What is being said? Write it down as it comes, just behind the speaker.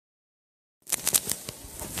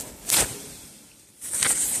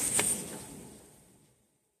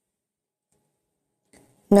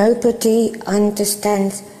Nobody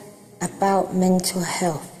understands about mental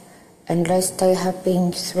health unless they have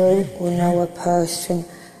been through or know a person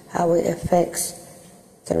how it affects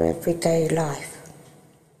their everyday life.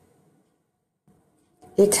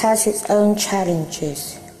 It has its own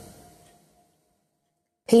challenges.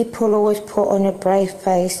 People always put on a brave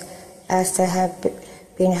face as they have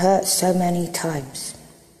been hurt so many times.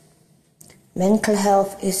 Mental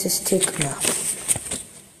health is a stigma.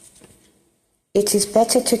 It is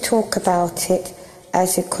better to talk about it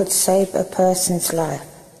as it could save a person's life.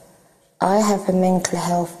 I have a mental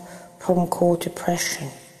health problem called depression.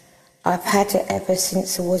 I've had it ever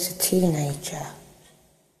since I was a teenager.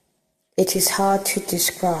 It is hard to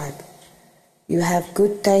describe. You have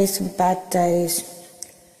good days and bad days,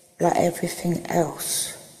 like everything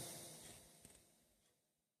else.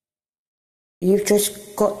 You've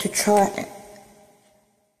just got to try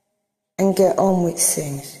and get on with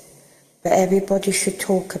things. But everybody should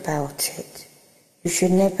talk about it. You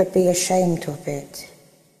should never be ashamed of it.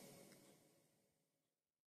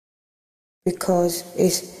 Because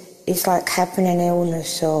it's like having an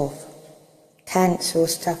illness of cancer or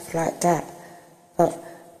stuff like that. But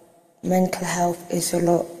mental health is a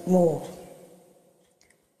lot more.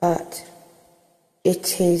 But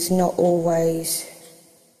it is not always,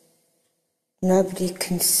 nobody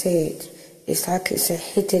can see it. It's like it's a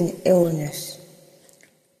hidden illness.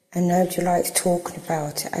 And nobody likes talking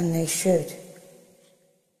about it, and they should.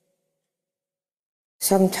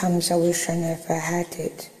 Sometimes I wish I never had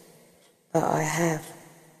it, but I have.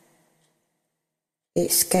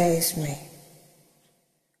 It scares me.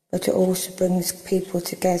 But it also brings people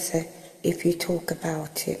together if you talk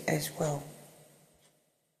about it as well.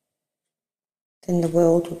 Then the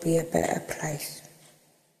world will be a better place.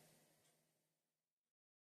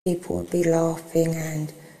 People will be laughing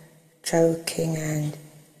and joking and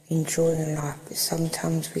enjoying life, but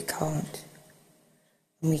sometimes we can't,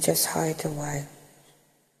 and we just hide away.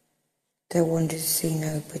 Don't want to see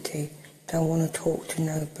nobody, don't want to talk to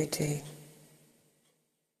nobody.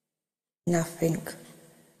 Nothing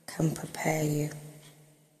can prepare you.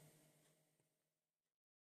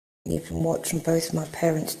 Even watching both my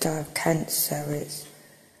parents die of cancer,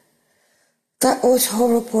 that was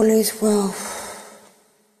horrible as well.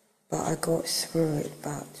 But I got through it,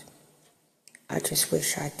 but I just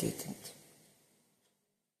wish I didn't.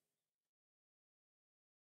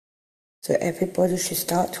 So everybody should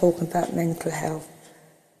start talking about mental health,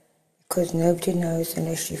 because nobody knows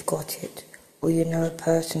unless you've got it or you know a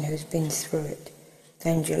person who's been through it.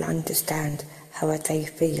 Then you'll understand how are they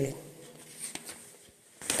feeling.